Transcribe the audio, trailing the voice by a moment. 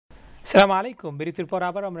সালামু আলাইকুম। বিরতির পর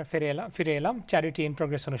আবার আমরা ফিরে এলাম চ্যারিটি ইন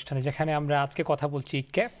প্রোগ্রেস অনুষ্ঠানে, যেখানে আমরা আজকে কথা বলছি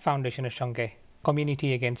ক্যাপ ফাউন্ডেশনের সঙ্গে, কমিউনিটি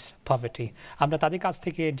এগেইনস্ট পভার্টি। আমরা তাদের কাছ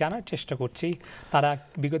থেকে জানার চেষ্টা করছি তারা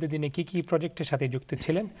বিগত দিনে কি কি প্রজেক্টের সাথে যুক্ত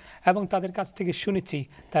ছিলেন, এবং তাদের কাছ থেকে শুনেছি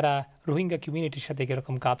তারা রোহিঙ্গা কমিউনিটির সাথে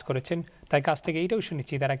কীরকম কাজ করেছেন। তার কাছ থেকে এটাও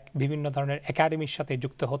শুনেছি তারা বিভিন্ন ধরনের একাডেমির সাথে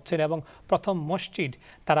যুক্ত হচ্ছেন এবং প্রথম মসজিদ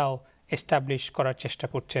তারাও এস্টাবলিশ করার চেষ্টা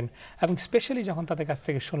করছেন। এবং স্পেশালি যখন তাদের কাছ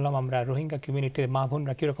থেকে শুনলাম আমরা রোহিঙ্গা কমিউনিটির মা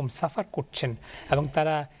বোনরা কীরকম সাফার করছেন এবং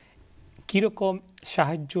তারা কীরকম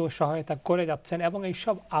সাহায্য সহায়তা করে যাচ্ছেন, এবং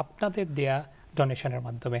এইসব আপনাদের দেয়া ডোনেশনের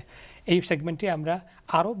মাধ্যমে, এই সেগমেন্টে আমরা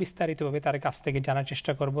আরও বিস্তারিতভাবে তার কাছ থেকে জানার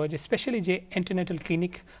চেষ্টা করব যে স্পেশালি যে অ্যান্টিনেটাল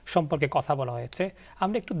ক্লিনিক সম্পর্কে কথা বলা হয়েছে,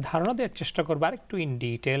 আমরা একটু ধারণা দেওয়ার চেষ্টা করবো আর একটু ইন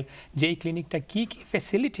ডিটেল যে এই ক্লিনিকটা কী কী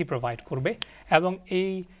ফ্যাসিলিটি প্রোভাইড করবে, এবং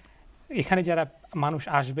এখানে যারা মানুষ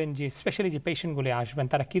আসবেন, যে স্পেশালি যে পেশেন্টগুলি আসবেন,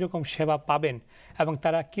 তারা কীরকম সেবা পাবেন এবং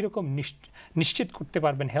তারা কীরকম নিশ্চিত করতে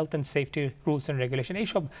পারবেন হেলথ অ্যান্ড সেফটির রুলস অ্যান্ড রেগুলেশন,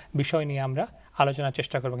 এইসব বিষয় নিয়ে আমরা আলোচনার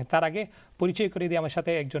চেষ্টা করব। তার আগে পরিচয় করে দিয়ে আমার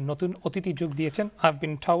সাথে একজন নতুন অতিথি যোগ দিয়েছেন। I have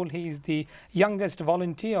been told he is the youngest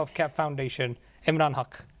volunteer of cap foundation, Imran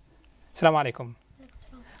হক। আসসালামু আলাইকুম।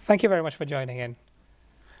 Thank you very much for joining in.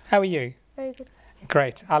 How are you? Very good.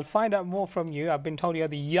 Great. I'll find out more from you. I've been told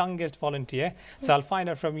you're the youngest volunteer, so I'll find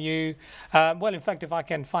out from you. Well, in fact, if I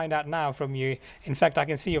can find out now from you, in fact, I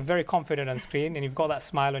can see you're very confident on screen and you've got that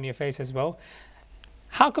smile on your face as well.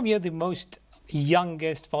 How come you're the most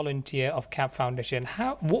youngest volunteer of CAP Foundation?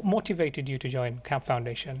 What motivated you to join CAP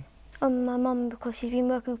Foundation? My mum, because she's been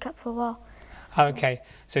working with CAP for a while. Okay,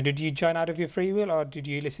 so did you join out of your free will or did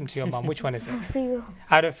you listen to your mum? Which one is it? Free will.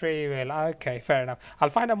 Out of free will. Okay, fair enough.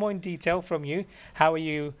 I'll find out more in detail from you. How are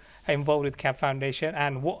you involved with CAP Foundation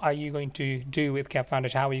and what are you going to do with CAP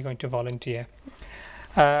Foundation? How are you going to volunteer?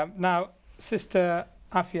 Now, Sister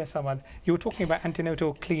Afia Samad, you were talking about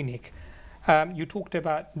antenatal clinic. You talked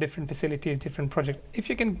about different facilities, different projects. If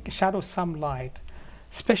you can shadow some light,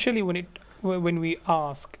 especially when we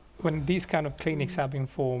ask, when these kind of clinics have been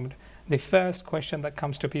formed, the first question that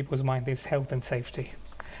comes to people's mind is health and safety.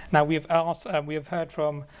 Now we have heard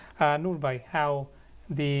from Nurbay how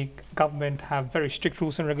the government have very strict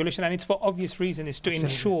rules and regulation, and it's for obvious reason, is to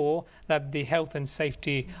ensure that the health and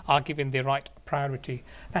safety are given the right priority.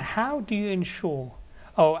 Now, how do you ensure,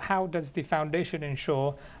 or how does the foundation ensure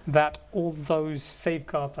that all those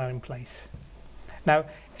safeguards are in place? Now,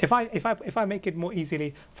 if I make it more easily,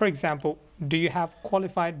 for example, do you have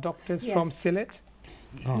qualified doctors from Sylhet?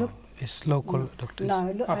 No, it's local doctors. No,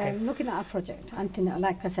 Okay. looking at our project,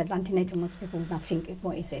 like I said, antenatal, most people would not think,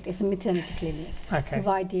 what is it? It's a maternity clinic, Okay.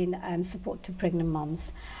 providing support to pregnant mums.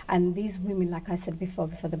 And these women, like I said before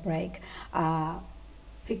the break, are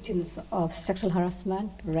victims of sexual harassment,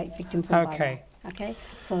 rape victim from Okay. Burma. Okay,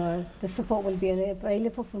 so the support will be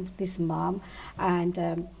available from this mom, and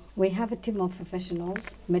we have a team of professionals,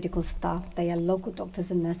 medical staff. They are local doctors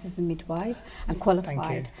and nurses and midwife and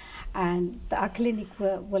qualified. And our clinic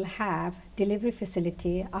will have delivery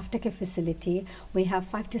facility, aftercare facility. We have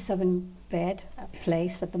 5 to 7 bed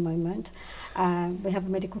place at the moment. We have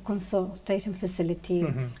a medical consultation facility,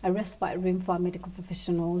 a respite room for our medical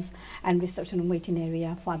professionals, and reception and waiting area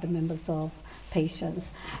for other members of patients.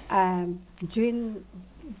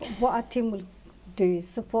 What our team will do is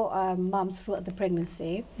support mums throughout the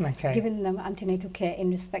pregnancy, Okay. giving them antenatal care in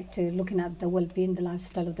respect to looking at the well-being, the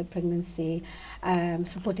lifestyle of the pregnancy,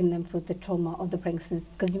 supporting them through the trauma of the pregnancy,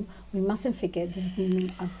 because we mustn't forget these women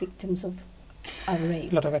are victims of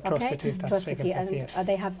rape. A lot of atrocities, that's atrocity, taken place, and yes.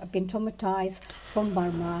 they have been traumatized from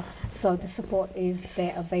Burma, so the support is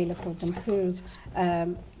there available for them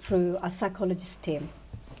through our psychologist team.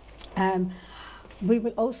 We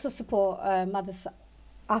will also support mothers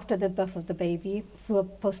after the birth of the baby through a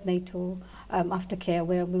postnatal aftercare,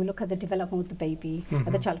 where we will look at the development of the baby,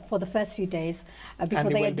 of the child, for the first few days before And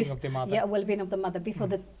the they well-being of the mother. Yeah, well-being of the mother before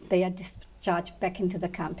they are discharged back into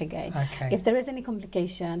the camp again. Okay. If there is any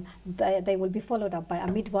complication, they will be followed up by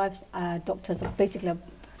our midwives, doctors, basically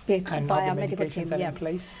And by all our the medical medications team. are in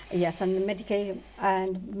place? Yes, and the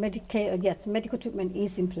medical treatment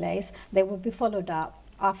is in place. They will be followed up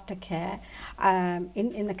aftercare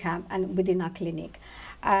in the camp and within our clinic.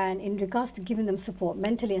 And in regards to giving them support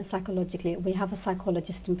mentally and psychologically, we have a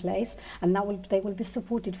psychologist in place, and they will be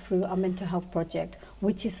supported through our mental health project,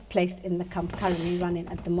 which is placed in the camp, currently running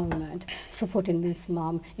at the moment, supporting this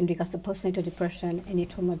mom in regards to postnatal depression, any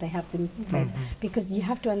trauma they have been faced. Because you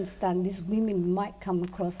have to understand, these women might come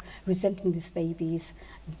across resenting these babies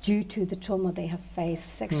due to the trauma they have faced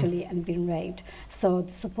sexually and been raped. So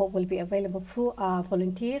the support will be available through our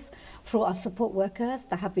volunteers, through our support workers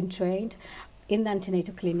that have been trained in the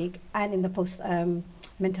antenatal clinic and in the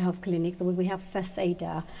mental health clinic, we have first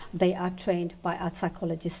aider. They are trained by our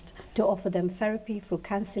psychologists to offer them therapy through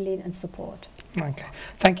counselling and support. Okay,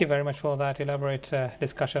 thank you very much for that elaborate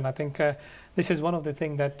discussion. I think this is one of the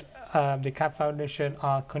things that the CAP Foundation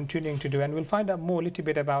are continuing to do, and we'll find out more a little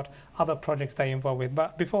bit about other projects they're involved with.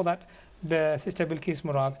 But before that, the Sister Bilqis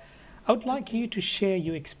Murad, I would like you to share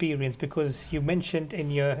your experience, because you mentioned in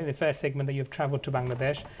the first segment that you've travelled to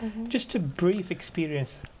Bangladesh. Just a brief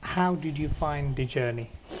experience. How did you find the journey?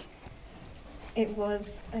 It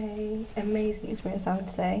was an amazing experience, I would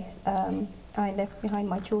say. I left behind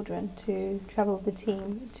my children to travel with the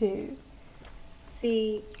team to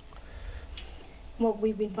see what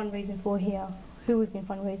we've been fundraising for here, who we've been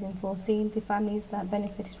fundraising for, seeing the families that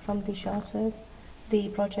benefited from the shelters, the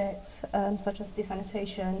projects such as the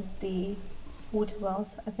sanitation, the water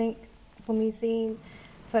wells. I think for me, seeing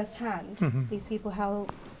firsthand these people, how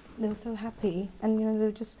they were so happy, and you know, they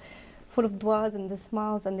were just full of duas, and the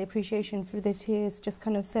smiles and the appreciation through their tears just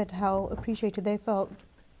kind of said how appreciated they felt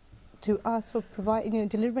to us for providing, you know,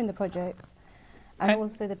 delivering the projects, and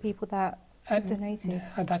also the people that donated.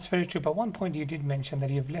 That's very true. But one point you did mention that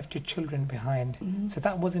you've left your children behind. So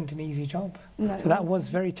that wasn't an easy job. No, so that was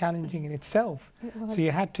very challenging in itself. It was. So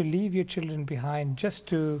you had to leave your children behind just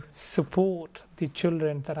to support the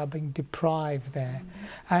children that are being deprived there.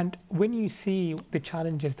 And when you see the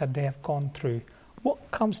challenges that they have gone through,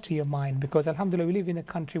 what comes to your mind? Because alhamdulillah, we live in a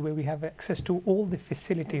country where we have access to all the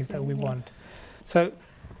facilities that we want. So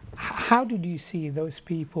how did you see those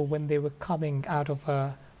people when they were coming out of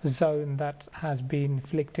a zone that has been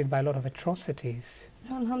inflicted by a lot of atrocities?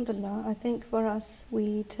 Alhamdulillah, I think for us,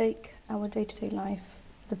 we take our day-to-day life,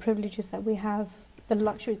 the privileges that we have, the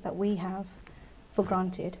luxuries that we have, for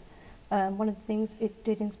granted. One of the things it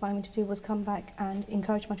did inspire me to do was come back and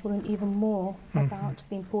encourage my children even more about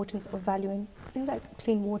the importance of valuing things like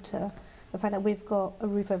clean water, the fact that we've got a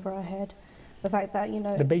roof over our head, the fact that, you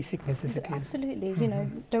know, the basic necessities. Absolutely, you know,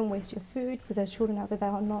 don't waste your food, because there's children out there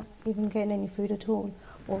that are not even getting any food at all,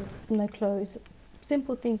 or no clothes.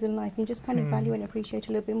 Simple things in life, you just kind of value and appreciate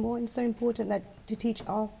a little bit more, and it's so important that to teach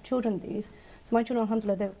our children these. So my children,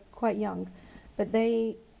 alhamdulillah, they're quite young, but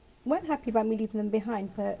they weren't happy about me leaving them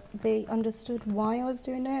behind, but they understood why I was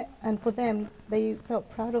doing it, and for them, they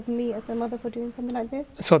felt proud of me as a mother for doing something like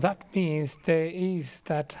this. So that means there is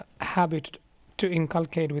that habit to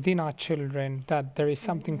inculcate within our children that there is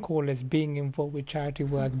something called as being involved with charity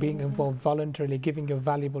work, being involved voluntarily, giving your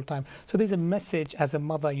valuable time. So there's a message as a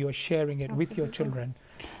mother, you're sharing it with your children.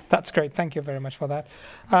 That's great. Thank you very much for that.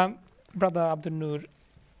 Brother Abdul Noor,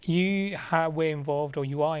 you were involved, or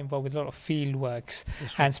you are involved with a lot of field works,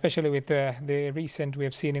 and especially with the recent, we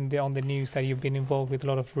have seen on the news that you've been involved with a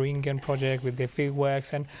lot of Rohingya project with the field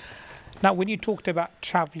works. And now when you talked about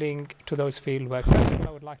traveling to those field works, first of all,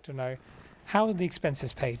 I would like to know, how are the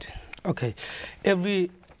expenses paid? Okay,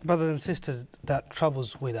 every brothers and sisters that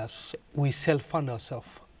travels with us, we self-fund ourselves.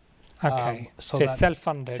 Okay, so it's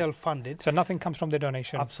self-funded. Self-funded. So nothing comes from the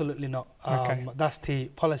donation? Absolutely not. Okay. That's the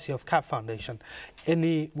policy of CAP Foundation.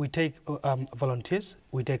 We take volunteers,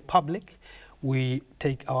 we take public, we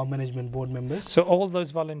take our management board members. So all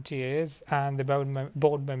those volunteers and the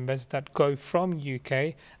board members that go from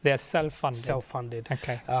UK, they are self-funded? Self-funded.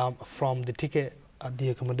 Okay. From the ticket, the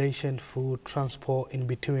accommodation, food, transport, in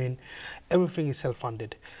between, everything is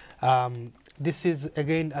self-funded. This is,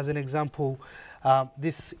 again, as an example,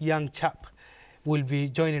 this young chap will be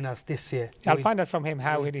joining us this year. I'll find out from him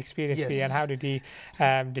how his experience be and how did he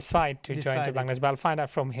decide to join to Bangladesh, but I'll find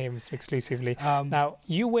out from him exclusively. Now,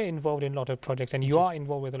 you were involved in a lot of projects, and you are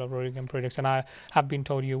involved with a lot of Rohingya projects, and I have been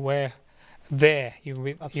told you were there.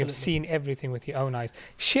 You've seen everything with your own eyes.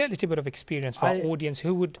 Share a little bit of experience for our audience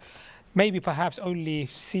who would maybe perhaps only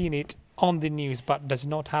seen it on the news but does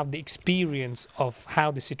not have the experience of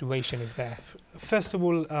how the situation is there. First of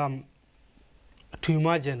all, to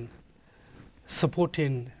imagine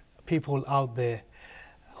supporting people out there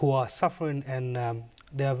who are suffering and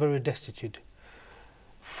they are very destitute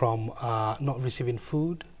from not receiving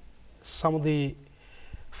food. Some of the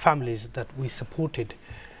families that we supported,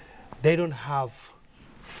 they don't have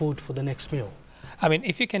food for the next meal. I mean,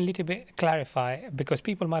 if you can a little bit clarify, because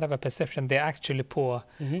people might have a perception they're actually poor.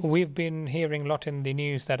 We've been hearing a lot in the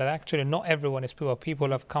news that actually not everyone is poor. People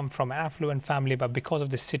have come from an affluent family, but because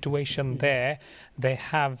of the situation there, they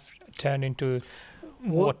have turned into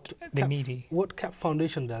what the needy. What CAP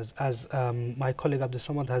Foundation does, as my colleague Abdul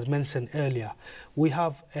Samad has mentioned earlier, we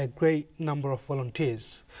have a great number of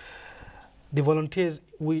volunteers. The volunteers,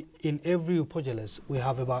 in every Upajalas, we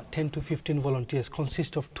have about 10 to 15 volunteers,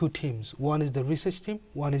 consist of two teams. One is the research team,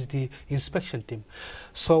 one is the inspection team.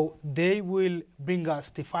 So they will bring us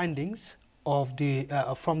the findings of the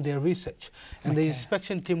from their research, and the Okay.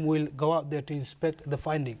 inspection team will go out there to inspect the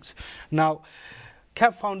findings. Now,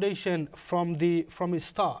 CAP Foundation from its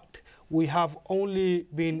start, we have only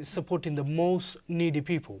been supporting the most needy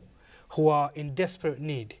people who are in desperate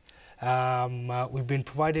need. We've been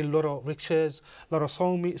providing a lot of rickshaws, a lot of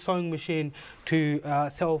sewing machine to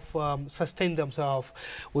self-sustain themselves.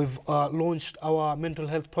 We've launched our mental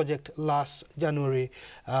health project last January.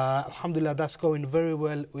 Alhamdulillah, that's going very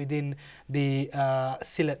well within the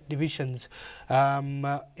Sylhet divisions.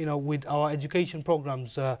 You know, with our education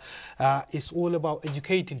programs, it's all about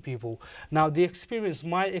educating people. Now, the experience,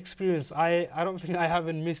 my experience, I don't think I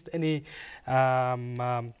haven't missed any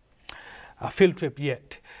field trip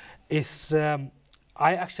yet.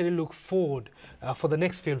 I actually look forward for the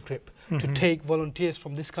next field trip to take volunteers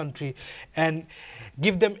from this country and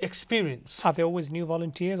give them experience. Are there always new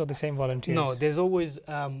volunteers or the same volunteers? No, there's always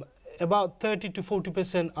about 30 to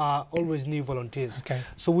 40% are always new volunteers. Okay.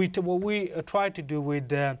 So what we try to do with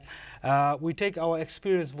we take our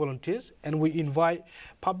experienced volunteers and we invite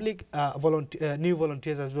public new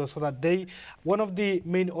volunteers as well, so that one of the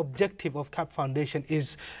main objective of CAP Foundation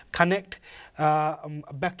is connect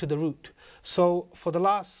back to the root. So for the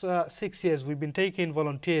last 6 years, we've been taking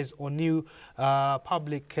volunteers or new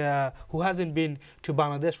public who hasn't been to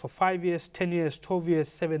Bangladesh for 5 years, 10 years, 12 years,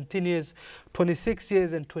 17 years, 26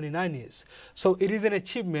 years and 29 years. So it is an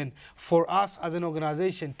achievement for us as an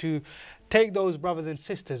organization to take those brothers and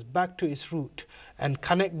sisters back to its root and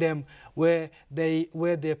connect them where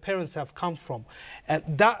their parents have come from. And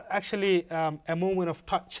that actually a moment of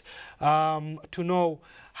touch to know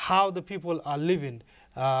how the people are living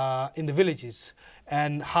in the villages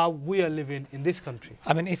and how we are living in this country.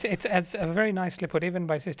 I mean, it's a very nicely put, even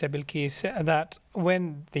by Sister Bilkis, that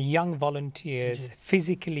when the young volunteers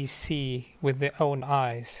physically see with their own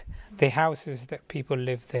eyes the houses that people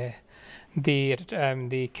live there,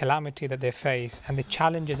 the calamity that they face and the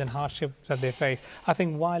challenges and hardships that they face, I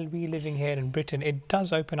think while we living here in Britain, it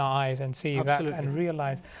does open our eyes and see that and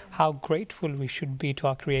realize how grateful we should be to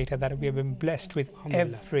our Creator that we have been blessed with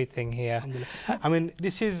everything here. I mean,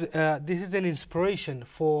 this is an inspiration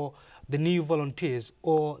for the new volunteers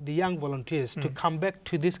or the young volunteers to come back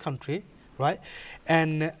to this country, right,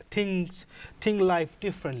 and think life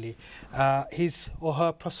differently. His or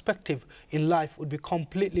her perspective in life would be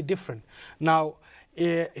completely different. Now,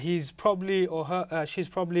 he's probably or her she's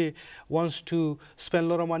probably wants to spend a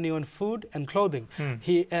lot of money on food and clothing.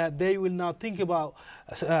 They will now think about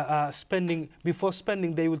spending. Before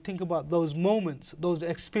spending, they will think about those moments, those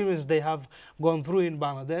experiences they have gone through in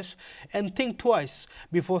Bangladesh, and think twice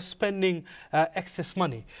before spending excess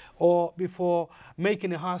money or before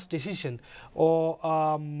making a harsh decision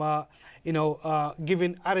or you know,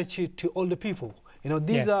 giving attitude to older people. You know,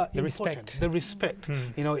 these are the important. respect. The respect,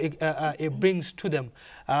 you know, it brings to them.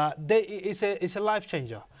 It's a life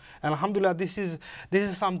changer. And alhamdulillah, this is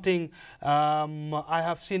something I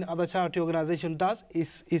have seen other charity organizations does.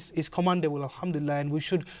 Is commendable, alhamdulillah, and we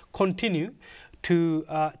should continue to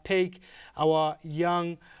take our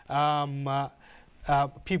young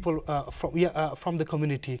people from the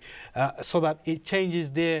community so that it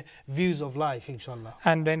changes their views of life, inshallah.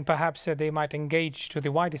 And then perhaps they might engage to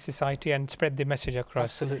the wider society and spread the message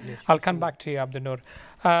across. Absolutely. I'll come back to you, Abdul Noor.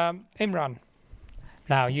 Imran,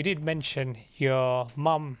 now you did mention your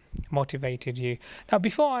mum motivated you. Now,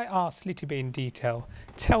 before I ask a little bit in detail,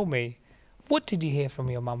 tell me, what did you hear from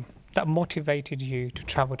your mum that motivated you to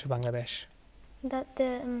travel to Bangladesh? That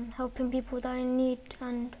they're helping people that are in need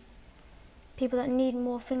and people that need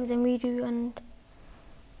more things than we do, and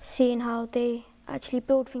seeing how they actually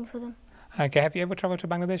build things for them. Okay, have you ever traveled to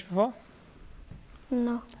Bangladesh before?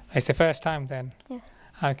 No. It's the first time then? Yes.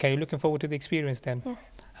 Okay, you're looking forward to the experience then? Yes.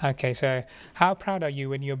 Okay, so how proud are you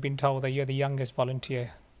when you've been told that you're the youngest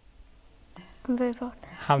volunteer? I'm very proud.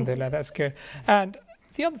 Alhamdulillah, that's good. And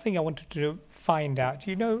the other thing I wanted to find out,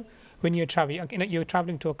 you know, when you're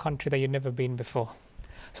traveling to a country that you've never been before.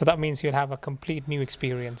 So that means you'll have a complete new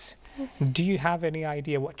experience. Do you have any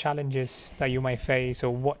idea what challenges that you might face or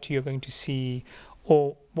what you're going to see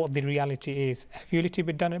or what the reality is? Have you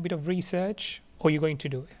done a bit of research or are you going to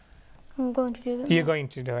do it? I'm going to do it. You're going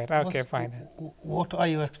to do it. Okay, fine. What are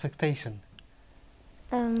your expectations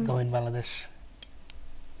going to Bangladesh?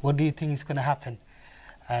 What do you think is going to happen?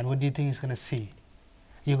 And what do you think is going to see?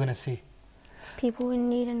 You're going to see? People in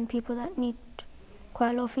need and people that need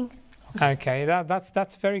quite a lot of things. Okay, that's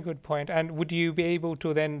a very good point. And would you be able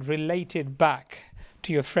to then relate it back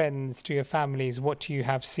to your friends, to your families, what you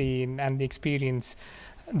have seen and the experience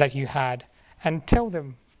that you had, and tell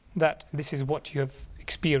them that this is what you have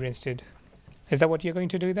experienced? Is that what you're going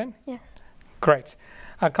to do then? Yes. Great.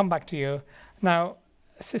 I'll come back to you. Now,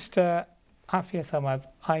 Sister Afia Samad,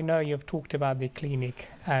 I know you've talked about the clinic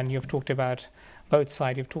and you've talked about both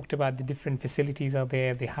sides. You've talked about the different facilities out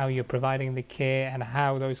there, how you're providing the care and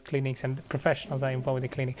how those clinics and the professionals are involved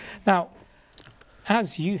with the clinic. Now,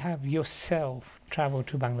 as you have yourself traveled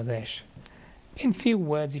to Bangladesh, in few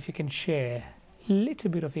words, if you can share a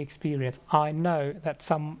little bit of experience. I know that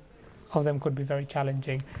some of them could be very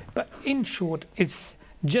challenging, but in short, it's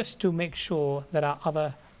just to make sure that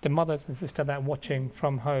the mothers and sisters that are watching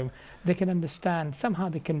from home, they can understand, somehow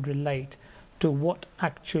they can relate to what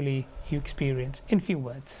actually you experience, in few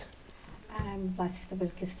words. Like Sister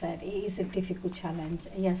Bilkis said, it is a difficult challenge.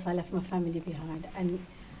 Yes, I left my family behind, and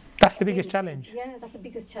that's the biggest challenge. Yeah, that's the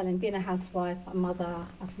biggest challenge. Being a housewife, a mother,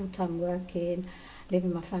 a full-time working,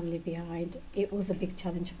 leaving my family behind, it was a big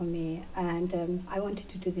challenge for me. And I wanted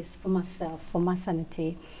to do this for myself, for my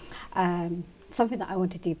sanity. Something that I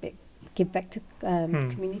wanted to give back to the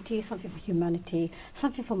community, something for humanity,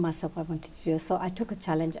 something for myself I wanted to do. So I took a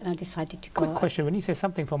challenge and I decided to go. Quick question, when you say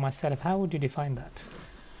something for myself, how would you define that?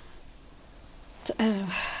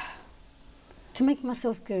 To make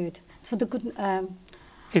myself good, for the good.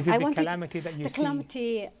 Is it the calamity that you see? The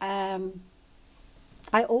calamity,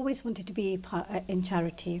 I always wanted to be in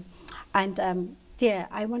charity. And yeah,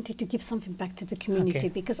 I wanted to give something back to the community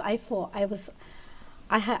because I thought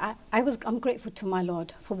I'm grateful to my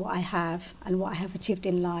Lord for what I have and what I have achieved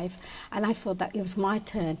in life. And I thought that it was my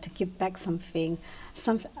turn to give back something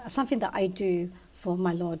that I do for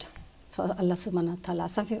my Lord. For Allah subhanahu wa ta'ala,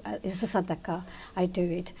 something it's a sadaqah. I do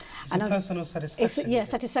it. It's a personal satisfaction.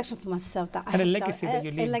 It's, satisfaction for myself that and I a have legacy done, that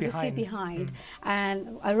you leave a legacy behind,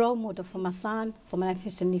 and a role model for my son, for my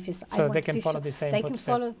nephews and nieces. So they can follow the same. They can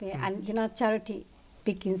follow me, and you know, charity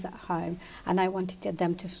begins at home. And I wanted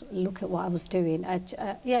them to look at what I was doing.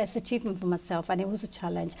 Yeah, it's achievement for myself, and it was a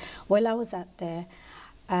challenge. While I was out there,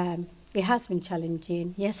 it has been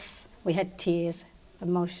challenging. Yes, we had tears,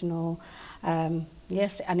 emotional.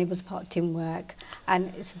 Yes, and it was part of teamwork,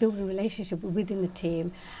 and it's building relationship within the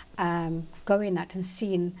team, going out and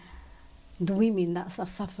seeing the women that are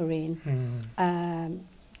suffering.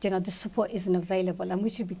 You know, the support isn't available, and we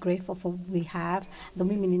should be grateful for what we have. The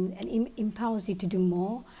women, and it empowers you to do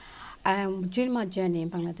more. During my journey in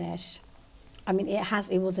Bangladesh, I mean,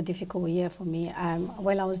 it was a difficult year for me.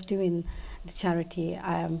 While I was doing the charity,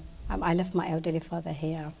 I left my elderly father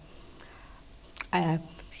here.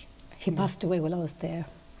 He passed away while I was there.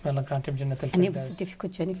 And it was a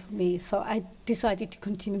difficult journey for me. So I decided to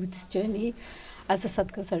continue with this journey as a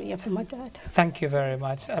Sadaqah Zariyah for my dad. Thank you very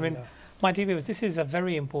much. I mean, my dear viewers, this is a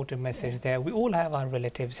very important message there. We all have our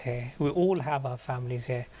relatives here. We all have our families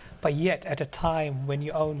here. But yet, at a time when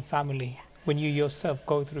your own family, when you yourself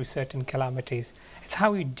go through certain calamities, it's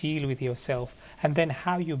how you deal with yourself and then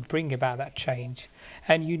how you bring about that change.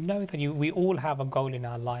 And you know that we all have a goal in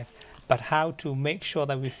our life, but how to make sure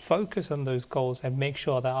that we focus on those goals and make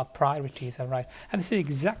sure that our priorities are right. And this is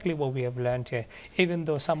exactly what we have learned here. Even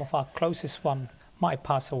though some of our closest one might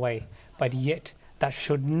pass away, but yet that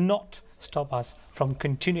should not stop us from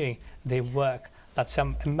continuing the work that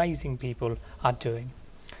some amazing people are doing.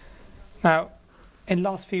 Now, in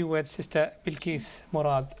last few words, Sister Bilkis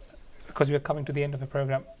Murad, because we are coming to the end of the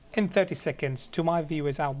program, in 30 seconds, to my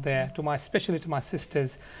viewers out there, especially to my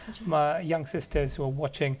sisters, my young sisters who are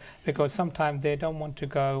watching, because sometimes they don't want to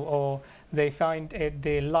go, or they find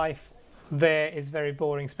their life there is very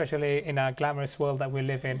boring, especially in our glamorous world that we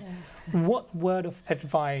live in. What word of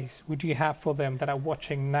advice would you have for them that are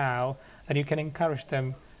watching now, that you can encourage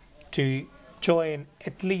them to join,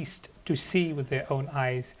 at least to see with their own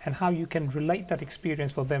eyes, and how you can relate that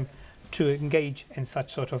experience for them to engage in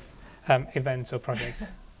such sort of events or projects?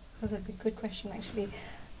 That's a good question, actually.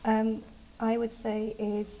 I would say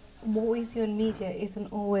is what we see on media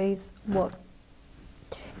isn't always what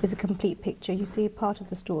is a complete picture. You see a part of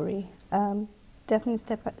the story.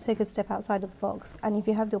 Definitely take a step outside of the box, and if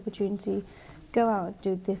you have the opportunity, go out,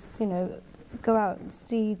 do this, you know, go out and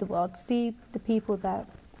see the world, see the people that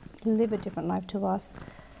live a different life to us,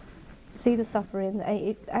 see the suffering.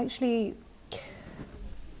 It actually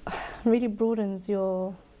really broadens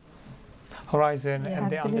your horizon and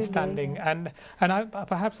absolutely. The understanding, and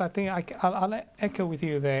I think I'll echo with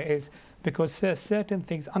you there, is because there are certain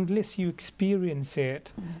things, unless you experience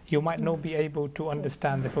it, you might not be able to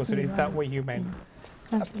understand the full story. Is that what you meant?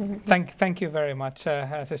 Absolutely. Thank you very much,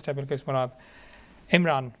 Sister Bilkis Murad.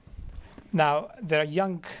 Imran, now there are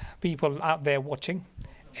young people out there watching.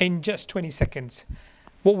 In just 20 seconds,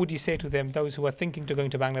 what would you say to them, those who are thinking to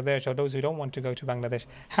going to Bangladesh or those who don't want to go to Bangladesh?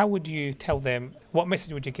 How would you tell them, what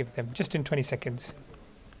message would you give them, just in 20 seconds?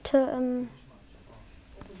 To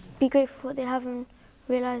be grateful for what they have and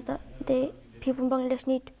realise that people in Bangladesh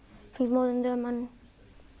need things more than them. And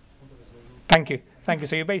Thank you. Thank you.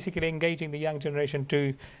 So you're basically engaging the young generation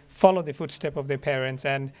to follow the footsteps of their parents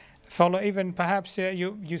and follow even perhaps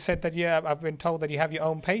you said that I've been told that you have your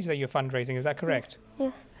own page that you're fundraising. Is that correct?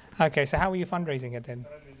 yes, Okay. So how are you fundraising it then?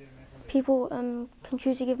 people can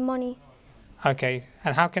choose to give money. Okay.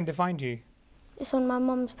 And how can they find you? It's on my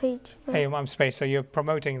mum's page. Hey, your mum's page. So you're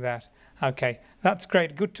promoting that. Okay, that's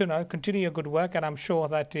great. Good to know. Continue your good work, and I'm sure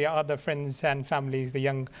that your other friends and families, the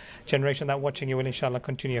young generation that are watching you, will inshallah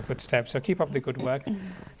continue your footsteps. So keep up the good work.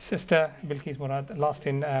 Sister Bilqis Murad, last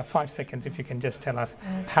in 5 seconds, if you can just tell us,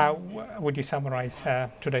 how would you summarize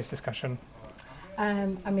today's discussion?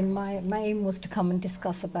 I mean, my aim was to come and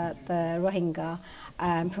discuss about the Rohingya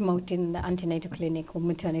promoting the antenatal clinic or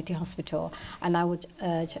maternity hospital. And I would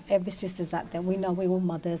urge every sisters out there, we know we're all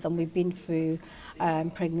mothers and we've been through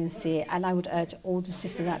pregnancy, and I would urge all the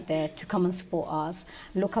sisters out there to come and support us.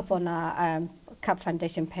 Look up on our CAP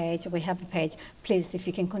Foundation page. We have a page. Please, if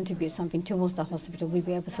you can contribute something towards the hospital, we'd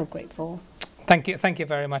be ever so grateful. Thank you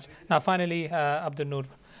very much. Now finally, Abdul Noor,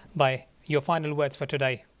 by your final words for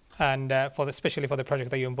today, and especially for the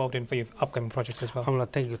project that you're involved in for your upcoming projects as well.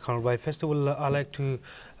 Thank you, Kamal Bhai. First of all, I'd like to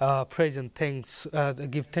praise and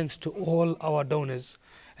give thanks to all our donors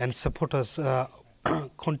and supporters,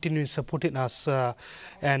 continue supporting us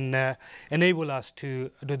and enable us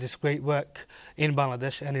to do this great work in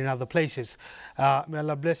Bangladesh and in other places. May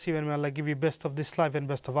Allah bless you, and may Allah give you best of this life and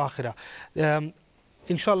best of Akhirah.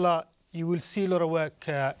 Inshallah, you will see a lot of work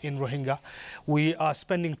in Rohingya. We are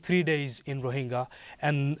spending 3 days in Rohingya,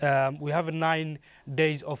 and we have 9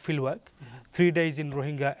 days of field work, 3 days in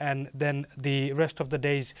Rohingya, and then the rest of the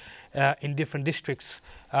days in different districts,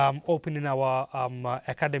 opening our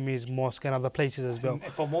academies, mosques, and other places as well.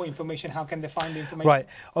 And for more information, how can they find the information? Right.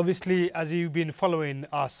 Obviously, as you've been following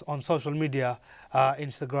us on social media,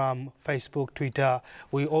 Instagram, Facebook, Twitter,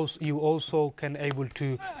 you also can able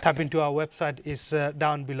to tap into our website. Is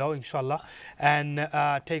down below, inshallah, and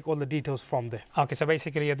take all the details from there. Okay, so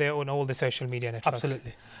basically you're there on all the social media networks.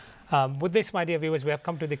 Absolutely. With this, my dear viewers, we have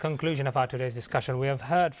come to the conclusion of our today's discussion. We have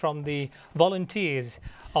heard from the volunteers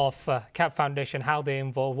of CAP Foundation how they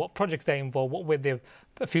involve, what projects they involve, what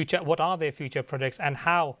are their future projects, and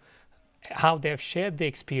how they have shared their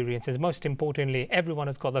experiences. Most importantly, everyone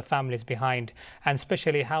has got their families behind, and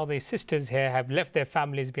especially how the sisters here have left their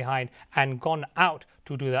families behind and gone out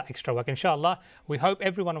to do that extra work. Inshallah, we hope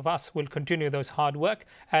every one of us will continue those hard work,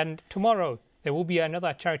 and tomorrow there will be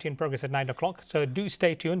another Charity in Progress at 9 o'clock. So do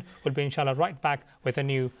stay tuned. We'll be inshallah right back with a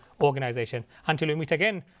new organization. Until we meet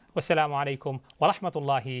again, wassalamu alaikum wa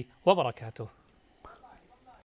rahmatullahi wa barakatuh.